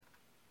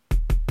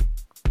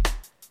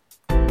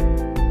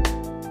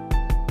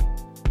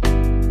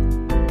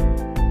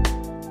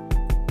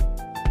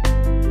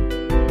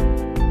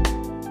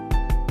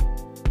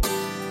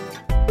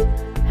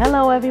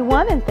Hello,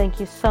 everyone, and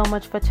thank you so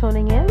much for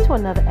tuning in to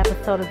another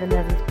episode of the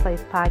Nezzy's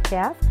Place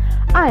podcast.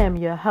 I am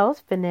your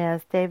host,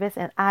 Vanez Davis,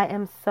 and I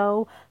am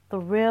so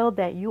thrilled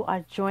that you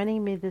are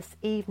joining me this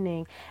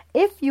evening.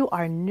 If you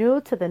are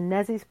new to the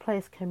Nezzy's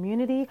Place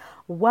community,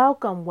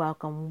 welcome,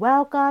 welcome,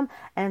 welcome.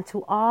 And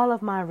to all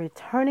of my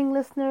returning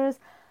listeners,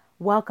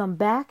 welcome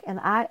back, and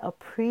I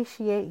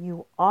appreciate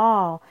you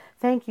all.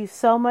 Thank you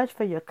so much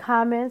for your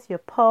comments, your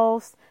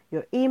posts,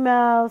 your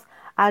emails.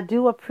 I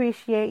do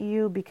appreciate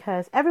you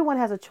because everyone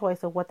has a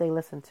choice of what they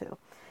listen to.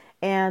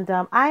 And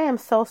I am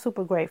so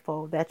super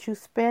grateful that you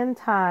spend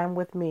time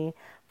with me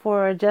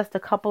for just a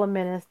couple of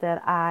minutes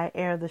that I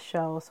air the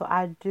show. So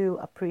I do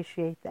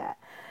appreciate that.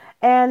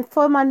 And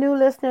for my new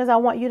listeners, I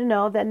want you to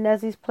know that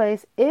Nezzy's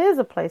Place is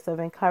a place of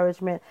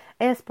encouragement,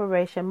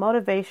 inspiration,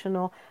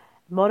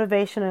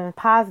 motivation and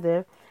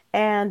positive.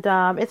 And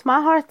it's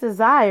my heart's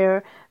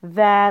desire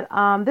that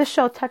this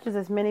show touches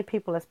as many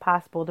people as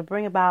possible to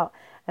bring about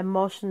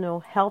emotional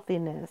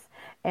healthiness.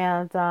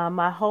 And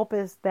my hope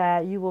is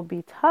that you will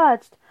be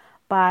touched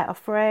by a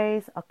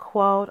phrase, a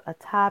quote, a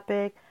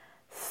topic,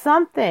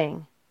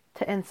 something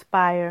to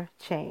inspire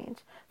change.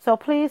 So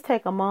please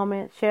take a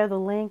moment, share the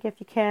link if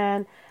you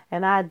can,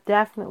 and I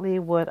definitely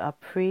would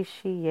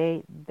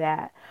appreciate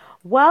that.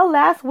 Well,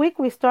 last week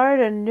we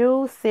started a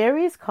new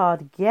series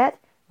called Get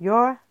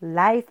Your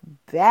Life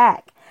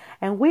Back.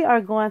 And we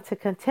are going to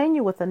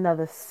continue with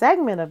another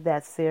segment of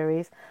that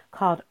series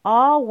called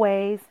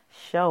Always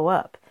Show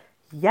Up.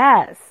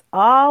 Yes,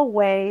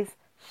 always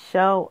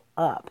show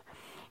up.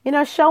 You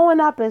know, showing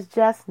up is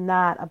just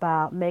not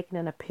about making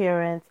an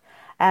appearance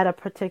at a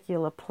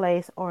particular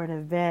place or an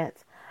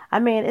event. I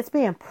mean, it's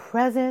being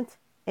present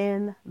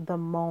in the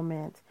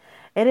moment.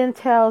 It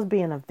entails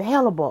being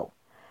available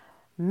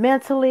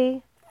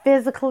mentally,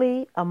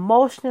 physically,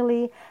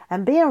 emotionally,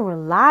 and being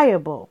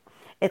reliable.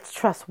 It's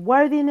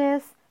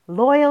trustworthiness,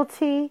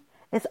 loyalty,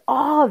 it's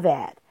all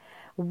that.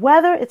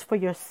 Whether it's for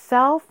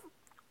yourself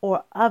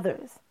or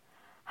others,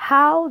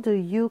 how do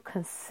you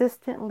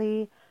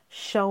consistently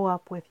show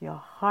up with your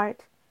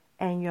heart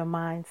and your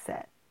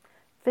mindset?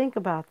 Think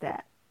about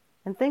that.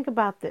 And think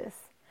about this.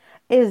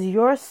 Is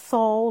your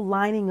soul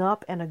lining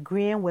up and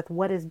agreeing with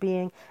what is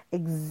being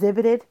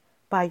exhibited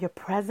by your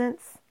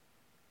presence?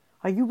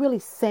 Are you really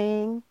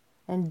saying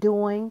and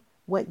doing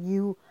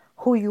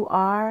who you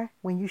are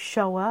when you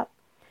show up?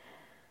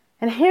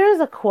 And here's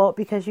a quote,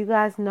 because you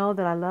guys know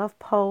that I love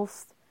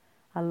posts.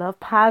 I love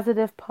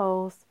positive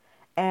posts.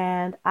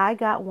 And I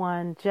got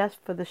one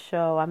just for the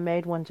show. I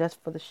made one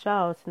just for the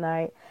show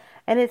tonight.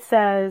 And it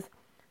says,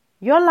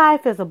 your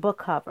life is a book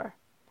cover,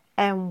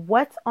 and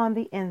what's on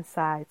the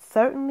inside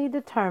certainly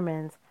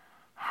determines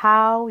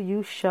how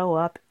you show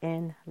up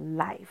in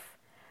life.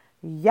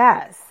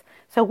 Yes.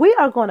 So we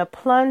are going to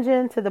plunge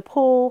into the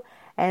pool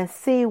and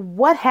see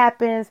what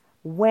happens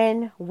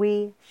when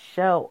we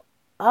show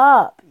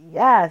up.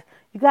 Yes.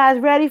 You guys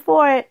ready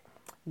for it?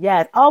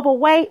 Yes. Oh,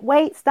 but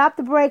wait, stop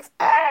the brakes.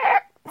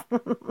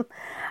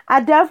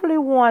 I definitely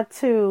want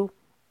to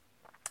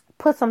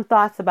put some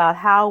thoughts about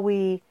how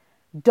we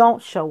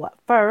don't show up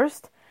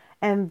first.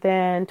 And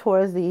then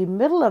towards the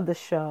middle of the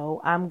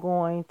show, I'm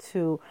going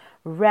to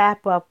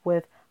wrap up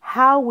with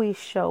how we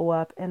show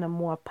up in a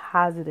more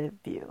positive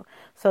view.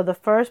 So the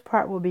first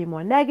part will be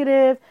more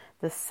negative.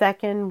 The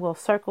second will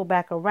circle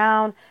back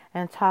around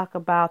and talk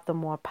about the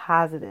more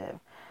positive.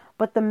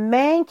 But the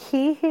main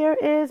key here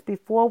is,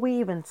 before we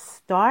even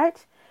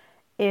start,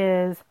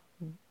 is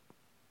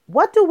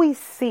what do we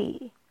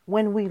see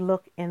when we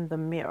look in the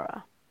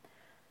mirror?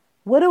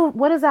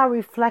 What does our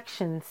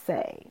reflection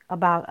say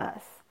about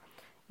us?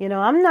 You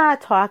know, I'm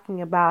not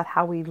talking about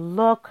how we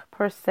look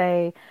per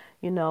se.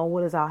 You know,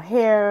 what is our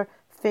hair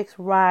fixed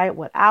right?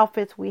 What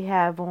outfits we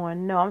have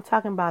on? No, I'm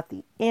talking about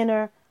the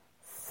inner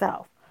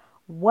self.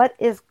 What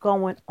is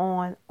going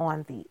on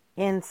the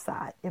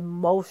inside,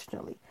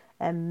 emotionally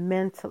and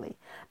mentally?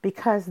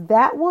 Because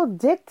that will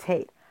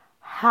dictate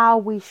how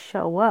we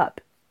show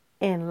up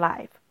in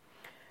life.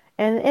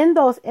 And in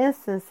those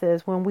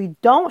instances when we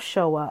don't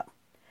show up,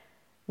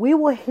 we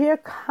will hear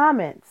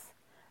comments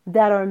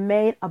that are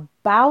made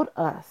about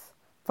us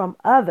from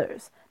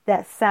others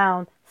that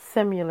sound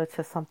similar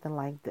to something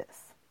like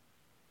this.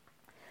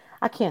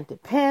 I can't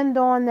depend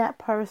on that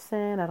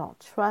person. I don't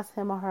trust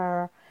him or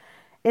her.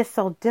 It's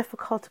so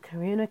difficult to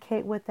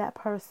communicate with that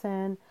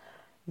person.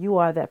 You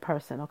are that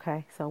person,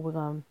 okay? So we're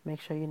going to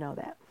make sure you know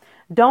that.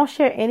 Don't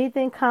share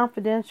anything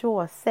confidential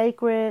or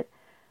sacred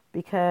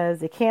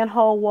because it can't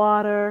hold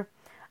water.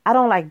 I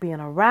don't like being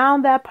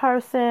around that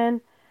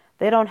person.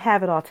 They don't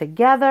have it all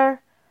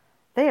together.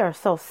 They are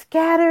so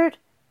scattered.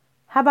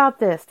 How about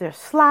this? They're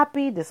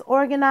sloppy,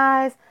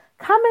 disorganized.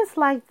 Comments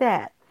like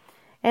that.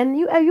 And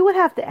you would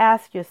have to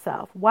ask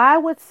yourself, why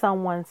would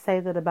someone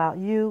say that about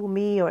you,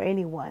 me, or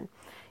anyone?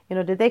 You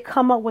know, did they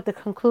come up with the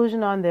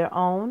conclusion on their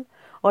own?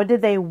 Or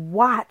did they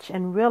watch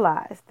and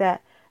realize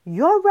that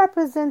your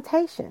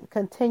representation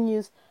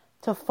continues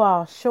to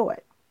fall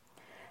short?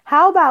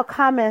 How about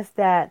comments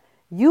that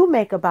you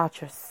make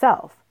about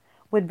yourself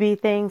would be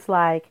things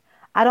like,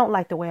 I don't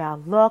like the way I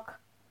look.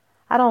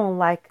 I don't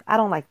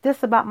like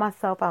this about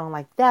myself. I don't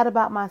like that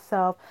about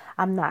myself.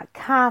 I'm not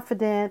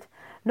confident.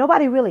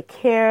 Nobody really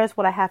cares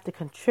what I have to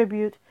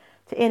contribute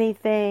to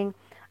anything.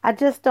 I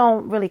just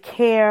don't really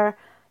care.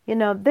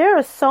 There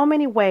are so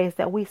many ways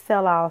that we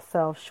sell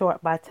ourselves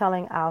short by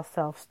telling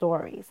ourselves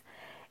stories.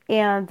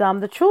 And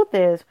the truth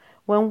is,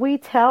 when we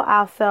tell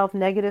ourselves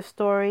negative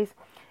stories,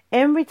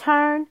 in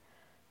return,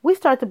 we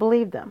start to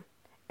believe them.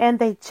 And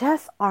they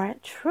just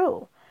aren't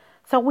true.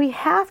 So we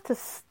have to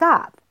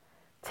stop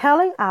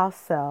telling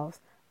ourselves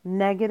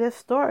negative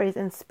stories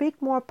and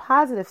speak more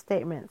positive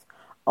statements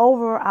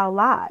over our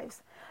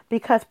lives.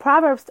 Because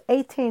Proverbs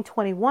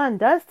 18:21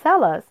 does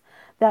tell us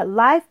that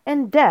life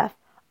and death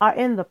are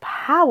in the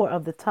power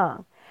of the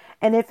tongue.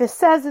 And if it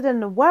says it in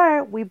the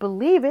word, we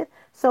believe it.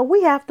 So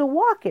we have to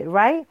walk it,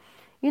 right?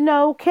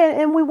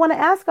 And we want to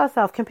ask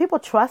ourselves, can people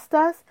trust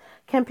us?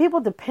 Can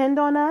people depend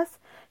on us?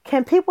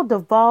 Can people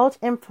divulge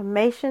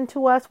information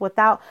to us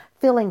without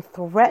feeling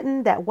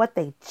threatened that what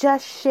they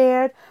just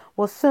shared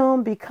will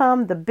soon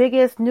become the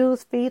biggest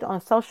news feed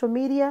on social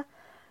media?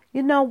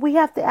 We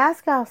have to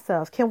ask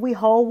ourselves, can we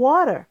hold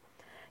water?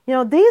 These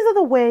are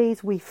the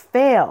ways we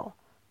fail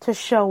to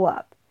show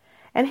up.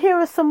 And here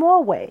are some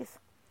more ways.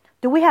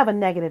 Do we have a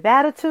negative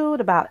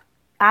attitude about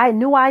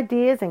new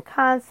ideas and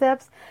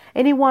concepts?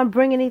 Anyone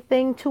bring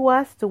anything to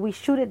us? Do we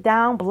shoot it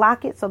down,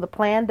 block it so the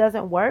plan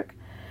doesn't work?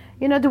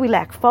 Do we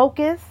lack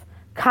focus,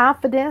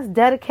 confidence,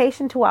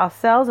 dedication to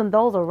ourselves and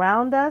those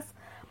around us?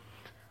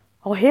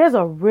 Oh, here's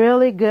a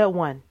really good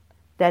one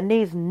that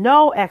needs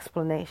no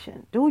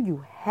explanation. Do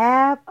you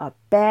have a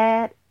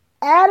bad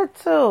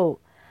attitude?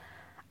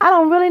 I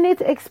don't really need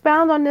to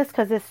expound on this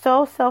because it's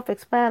so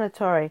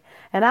self-explanatory.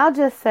 And I'll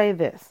just say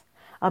this.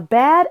 A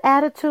bad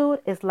attitude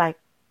is like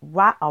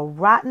a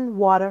rotten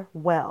water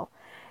well.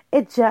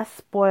 It just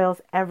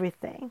spoils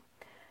everything.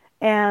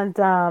 And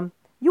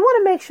you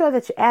want to make sure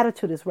that your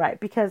attitude is right,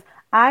 because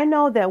I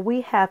know that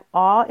we have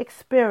all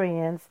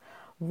experienced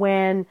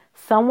when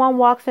someone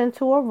walks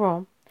into a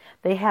room,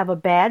 they have a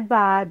bad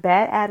vibe,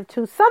 bad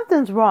attitude,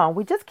 something's wrong.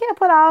 We just can't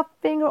put our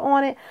finger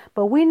on it,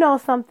 but we know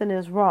something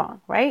is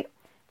wrong, right?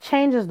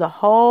 Changes the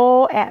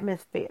whole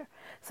atmosphere.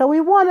 So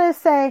we want to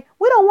say,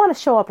 we don't want to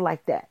show up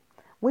like that.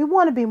 We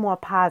want to be more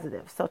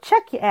positive. So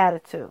check your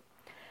attitude.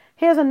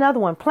 Here's another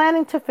one,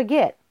 planning to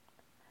forget.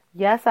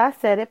 Yes, I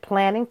said it,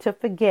 planning to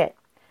forget.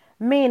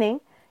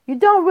 Meaning, you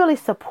don't really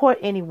support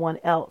anyone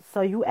else.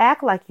 So you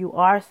act like you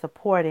are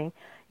supporting.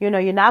 You're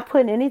not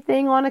putting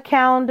anything on a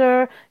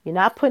calendar. You're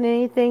not putting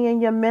anything in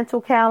your mental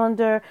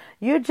calendar.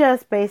 You're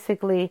just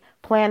basically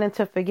planning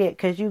to forget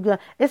because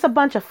it's a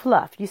bunch of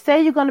fluff. You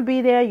say you're going to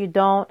be there. You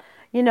don't.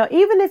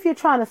 Even if you're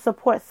trying to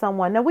support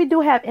someone. Now, we do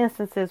have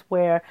instances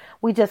where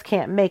we just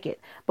can't make it.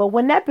 But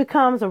when that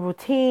becomes a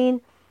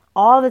routine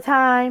all the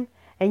time,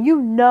 and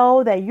you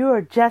know that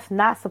you're just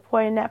not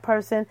supporting that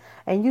person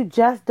and you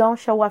just don't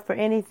show up for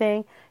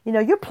anything,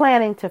 you're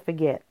planning to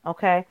forget,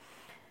 okay?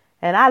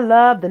 And I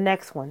love the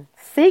next one.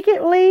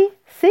 Secretly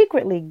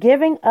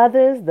giving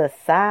others the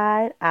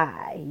side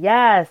eye.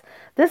 Yes,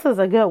 this is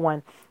a good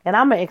one. And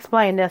I'm going to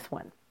explain this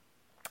one.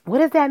 What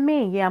does that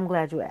mean? Yeah, I'm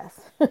glad you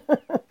asked.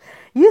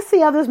 You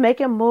see others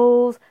making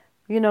moves,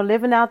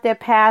 living out their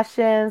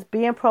passions,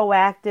 being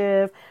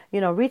proactive,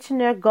 reaching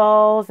their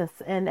goals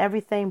and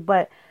everything.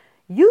 But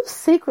you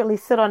secretly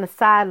sit on the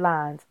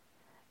sidelines,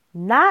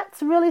 not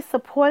really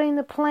supporting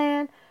the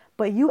plan,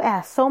 but you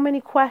ask so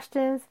many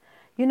questions.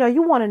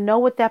 You want to know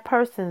what that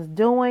person's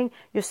doing.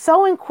 You're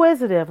so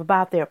inquisitive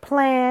about their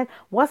plan,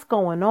 what's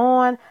going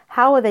on,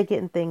 how are they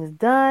getting things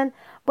done.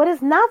 But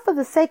it's not for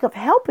the sake of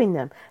helping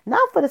them,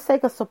 not for the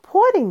sake of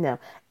supporting them.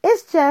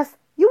 It's just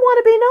you want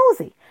to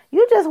be nosy.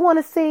 You just want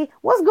to see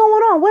what's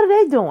going on. What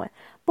are they doing?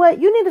 But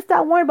you need to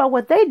stop worrying about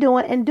what they're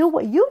doing and do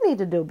what you need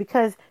to do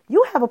because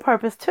you have a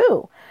purpose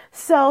too.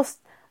 So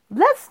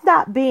let's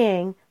stop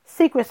being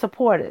secret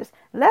supporters.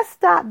 Let's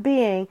stop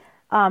sitting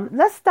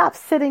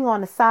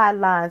on the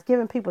sidelines,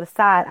 giving people the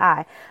side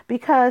eye,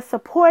 because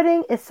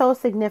supporting is so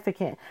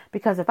significant.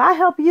 Because if I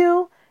help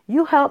you,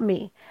 you help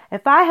me.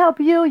 If I help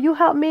you, you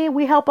help me,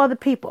 we help other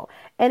people.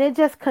 And it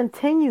just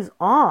continues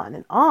on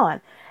and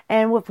on.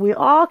 And if we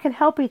all can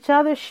help each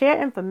other,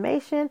 share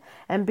information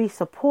and be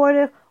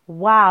supportive,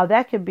 wow,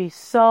 that could be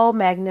so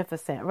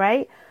magnificent,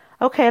 right?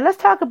 Okay, let's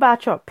talk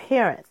about your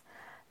appearance.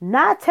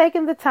 Not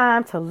taking the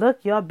time to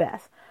look your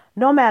best.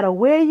 No matter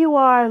where you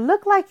are,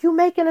 look like you're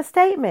making a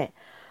statement.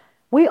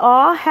 We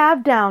all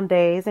have down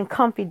days and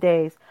comfy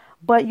days,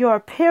 but your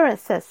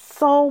appearance says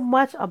so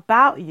much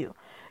about you.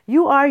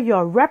 You are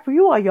your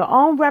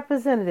own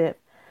representative.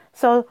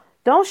 So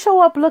don't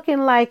show up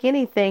looking like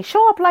anything.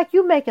 Show up like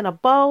you're making a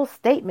bold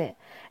statement.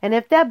 And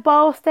if that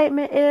bold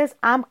statement is,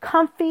 I'm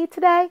comfy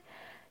today,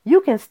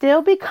 you can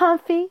still be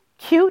comfy,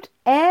 cute,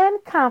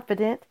 and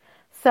confident.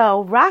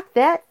 So rock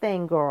that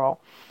thing,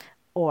 girl.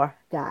 Or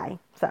guy.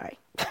 Sorry.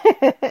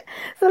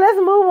 So let's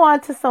move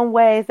on to some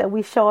ways that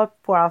we show up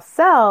for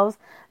ourselves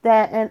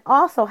and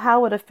also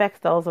how it affects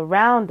those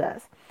around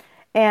us.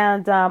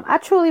 And I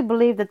truly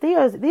believe that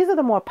these are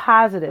the more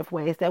positive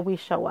ways that we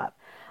show up.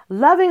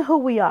 Loving who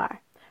we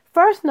are.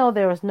 First, know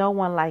there is no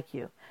one like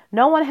you.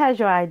 No one has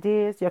your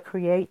ideas, your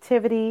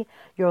creativity,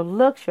 your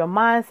looks, your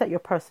mindset, your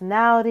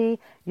personality,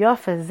 your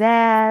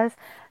pizzazz.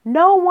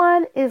 No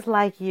one is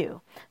like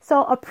you.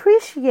 So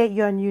appreciate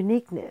your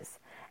uniqueness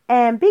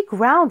and be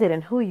grounded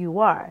in who you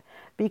are.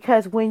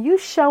 Because when you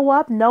show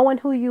up knowing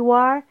who you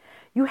are,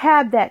 you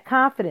have that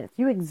confidence.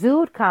 You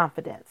exude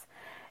confidence.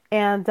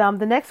 And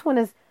the next one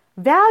is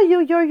value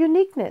your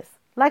uniqueness.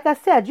 Like I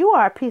said, you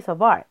are a piece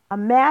of art, a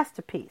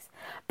masterpiece.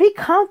 Be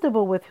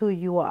comfortable with who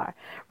you are.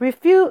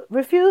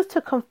 Refuse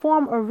to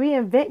conform or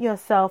reinvent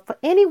yourself for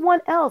anyone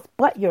else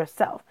but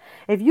yourself.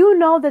 If you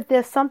know that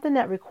there's something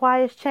that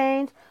requires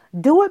change,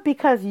 do it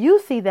because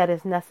you see that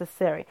it's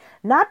necessary,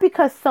 not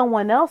because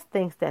someone else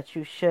thinks that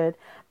you should,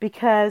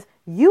 because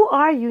you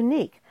are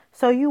unique.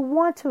 So you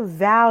want to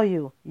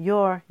value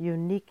your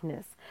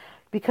uniqueness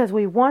because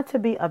we want to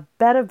be a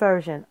better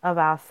version of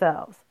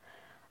ourselves.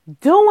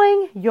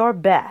 Doing your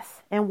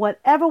best in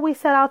whatever we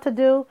set out to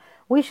do,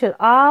 we should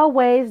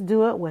always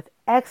do it with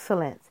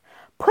excellence.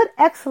 Put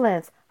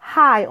excellence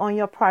high on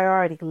your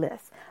priority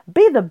list.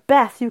 Be the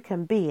best you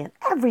can be in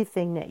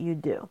everything that you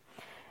do.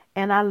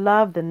 And I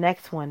love the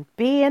next one,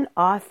 being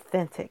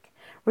authentic,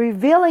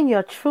 revealing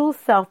your true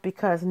self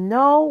because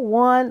no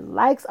one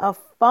likes a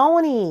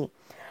phony.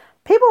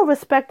 People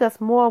respect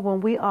us more when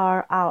we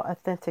are our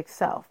authentic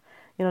self.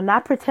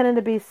 Not pretending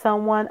to be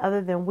someone other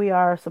than we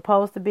are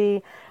supposed to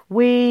be.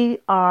 We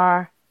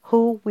are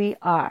who we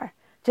are.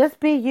 Just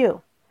be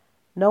you.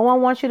 No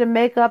one wants you to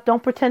make up.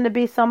 Don't pretend to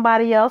be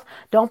somebody else.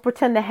 Don't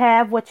pretend to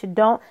have what you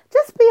don't.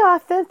 Just be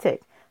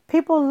authentic.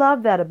 People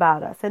love that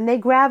about us, and they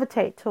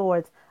gravitate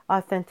towards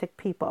authentic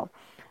people.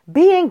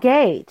 Be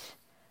engaged.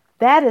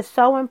 That is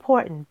so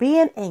important.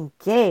 Being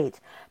engaged.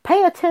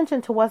 Pay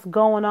attention to what's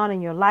going on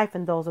in your life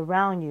and those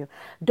around you.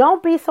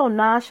 Don't be so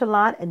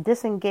nonchalant and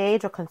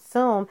disengaged or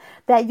consumed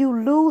that you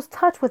lose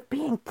touch with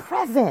being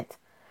present.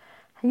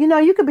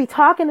 You could be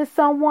talking to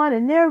someone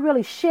and they're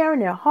really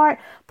sharing their heart,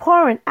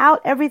 pouring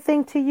out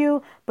everything to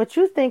you, but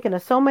you're thinking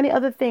of so many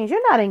other things.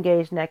 You're not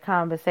engaged in that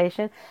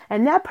conversation,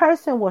 and that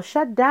person will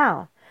shut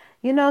down.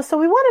 So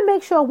we want to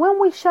make sure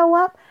when we show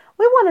up,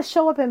 we want to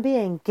show up and be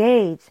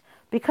engaged,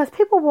 because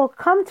people will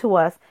come to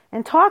us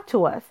and talk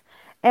to us,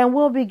 and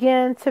we'll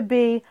begin to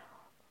be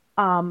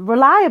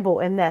reliable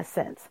in that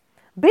sense.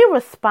 Be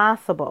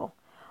responsible,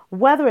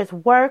 whether it's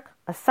work,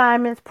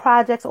 assignments,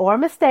 projects, or a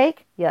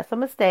mistake. Yes, a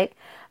mistake.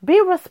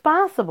 Be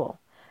responsible.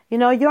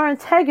 Your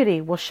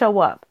integrity will show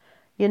up,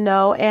 and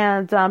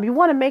you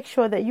want to make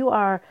sure that you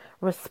are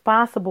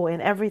responsible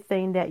in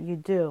everything that you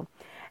do,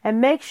 and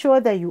make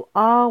sure that you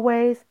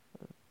always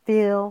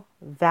feel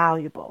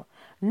valuable.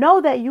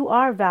 Know that you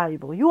are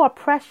valuable. You are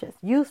precious,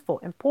 useful,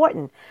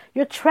 important.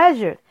 You're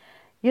treasured.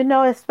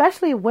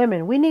 Especially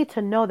women, we need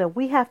to know that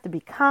we have to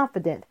be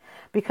confident,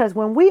 because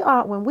when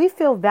we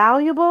feel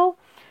valuable,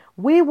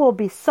 we will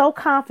be so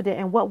confident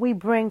in what we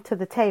bring to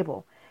the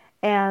table,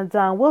 and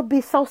we'll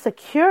be so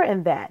secure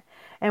in that.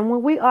 And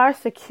when we are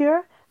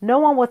secure, no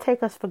one will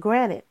take us for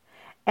granted,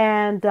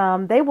 and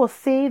they will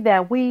see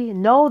that we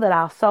know that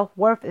our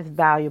self-worth is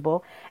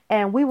valuable,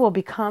 and we will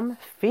become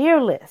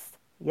fearless.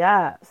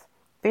 Yes.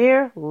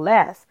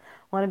 Fearless.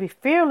 Want to be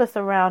fearless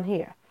around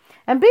here.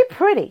 And be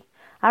pretty.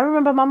 I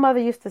remember my mother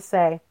used to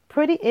say,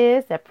 pretty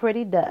is that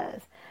pretty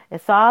does.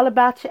 It's all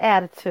about your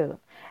attitude.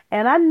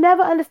 And I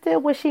never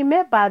understood what she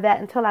meant by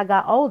that until I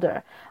got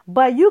older.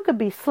 But you could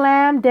be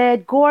slam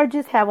dead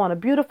gorgeous, have on a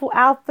beautiful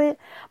outfit,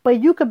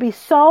 but you could be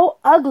so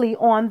ugly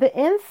on the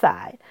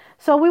inside.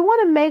 So we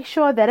want to make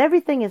sure that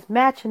everything is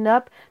matching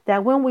up,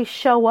 that when we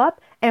show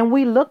up and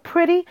we look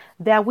pretty,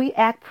 that we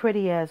act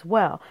pretty as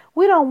well.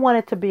 We don't want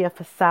it to be a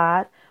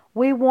facade.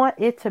 We want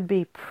it to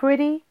be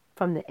pretty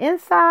from the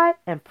inside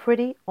and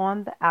pretty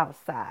on the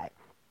outside.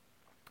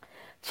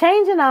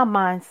 Changing our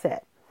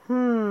mindset.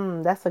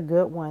 That's a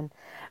good one.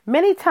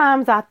 Many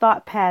times our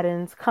thought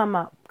patterns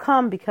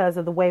come because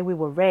of the way we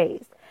were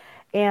raised.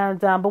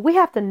 But we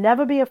have to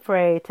never be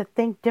afraid to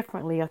think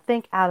differently or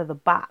think out of the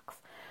box.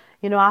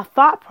 Our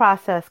thought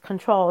process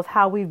controls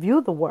how we view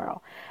the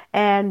world.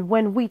 And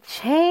when we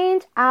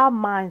change our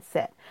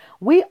mindset,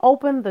 we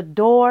open the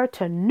door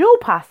to new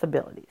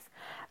possibilities,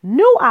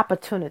 new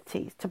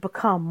opportunities to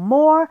become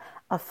more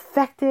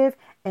effective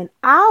in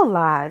our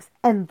lives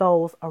and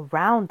those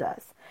around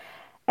us.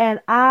 And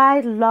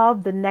I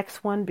love the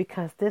next one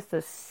because this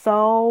is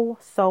so,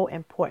 so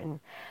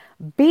important.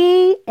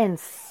 Be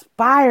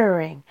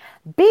inspiring.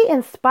 Be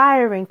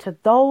inspiring to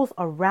those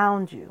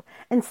around you.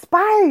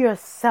 Inspire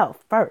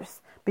yourself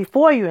first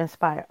before you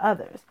inspire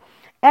others.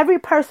 Every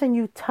person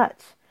you touch,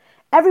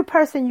 every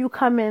person you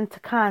come into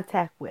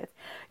contact with,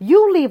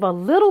 you leave a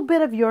little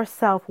bit of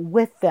yourself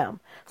with them.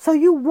 So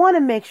you want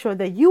to make sure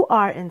that you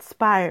are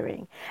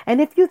inspiring. And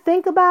if you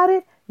think about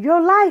it,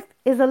 your life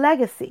is a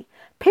legacy.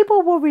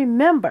 People will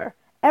remember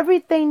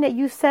everything that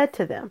you said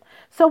to them.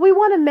 So we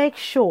want to make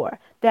sure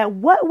that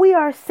what we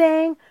are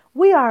saying,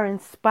 we are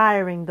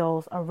inspiring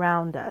those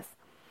around us.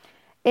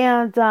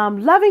 And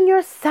loving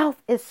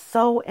yourself is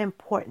so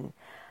important.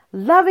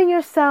 Loving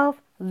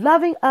yourself,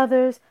 loving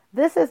others,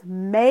 This is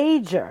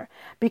major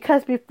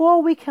because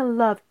before we can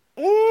love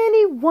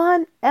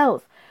anyone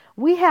else,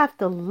 we have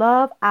to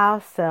love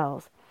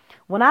ourselves.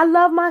 When I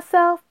love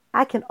myself,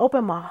 I can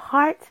open my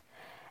heart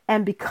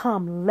and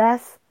become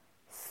less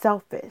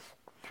selfish.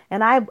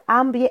 And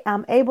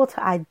I'm able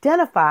to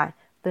identify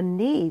the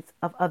needs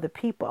of other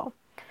people.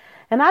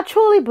 And I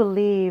truly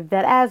believe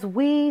that as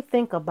we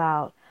think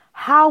about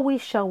how we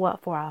show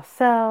up for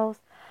ourselves,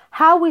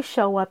 how we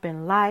show up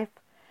in life,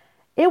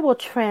 it will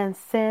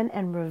transcend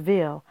and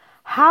reveal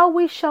how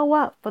we show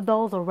up for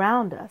those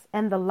around us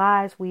and the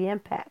lives we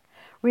impact.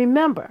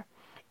 Remember,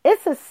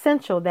 it's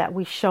essential that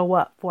we show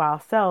up for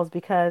ourselves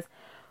because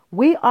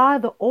we are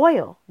the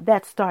oil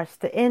that starts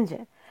the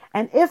engine.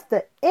 And if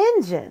the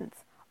engines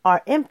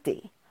are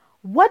empty,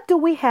 what do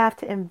we have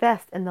to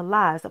invest in the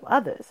lives of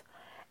others?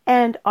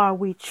 And are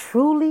we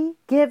truly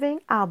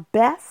giving our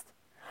best?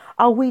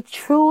 Are we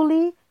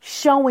truly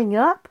showing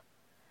up?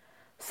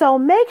 So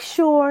make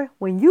sure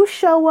when you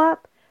show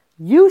up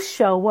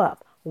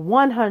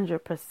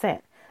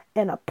 100%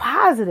 in a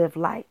positive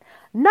light,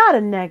 not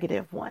a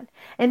negative one.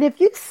 And if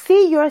you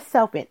see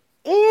yourself in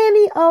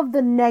any of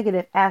the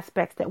negative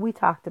aspects that we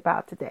talked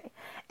about today,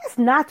 it's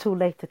not too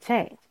late to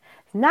change.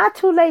 It's not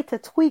too late to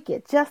tweak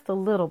it just a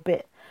little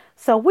bit.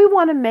 So we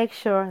want to make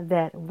sure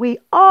that we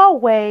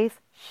always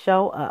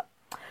show up.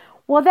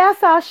 Well,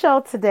 that's our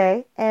show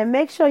today. And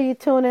make sure you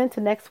tune in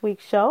to next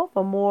week's show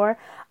for more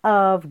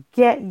of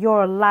Get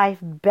Your Life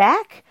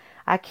Back.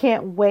 I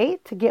can't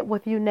wait to get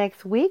with you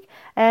next week.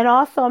 And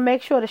also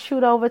make sure to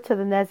shoot over to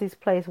the Nezzy's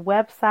Place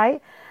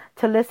website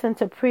to listen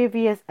to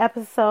previous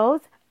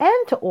episodes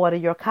and to order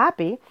your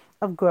copy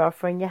of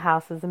Girlfriend, Your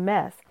House is a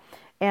Mess.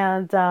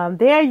 And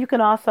there you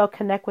can also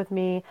connect with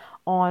me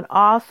on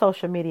all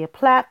social media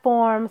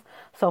platforms.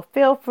 So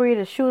feel free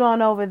to shoot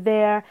on over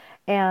there.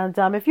 And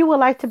if you would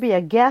like to be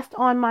a guest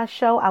on my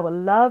show, I would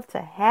love to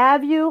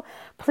have you.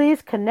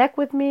 Please connect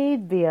with me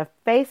via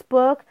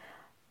Facebook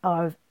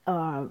or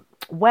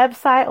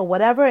website or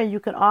whatever. And you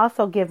can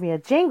also give me a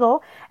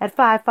jingle at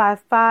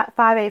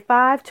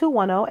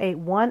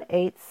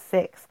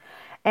 585-210-8186.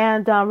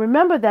 And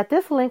remember that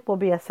this link will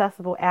be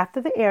accessible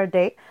after the air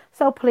date.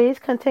 So please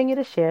continue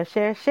to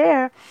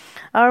share.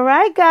 All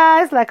right,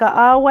 guys, like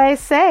I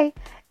always say,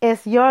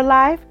 it's your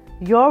life,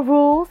 your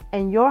rules,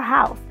 and your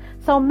house.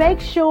 So make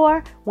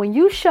sure when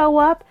you show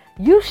up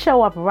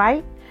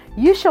right,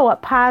 you show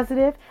up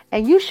positive,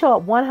 and you show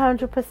up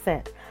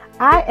 100%.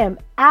 I am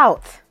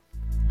out.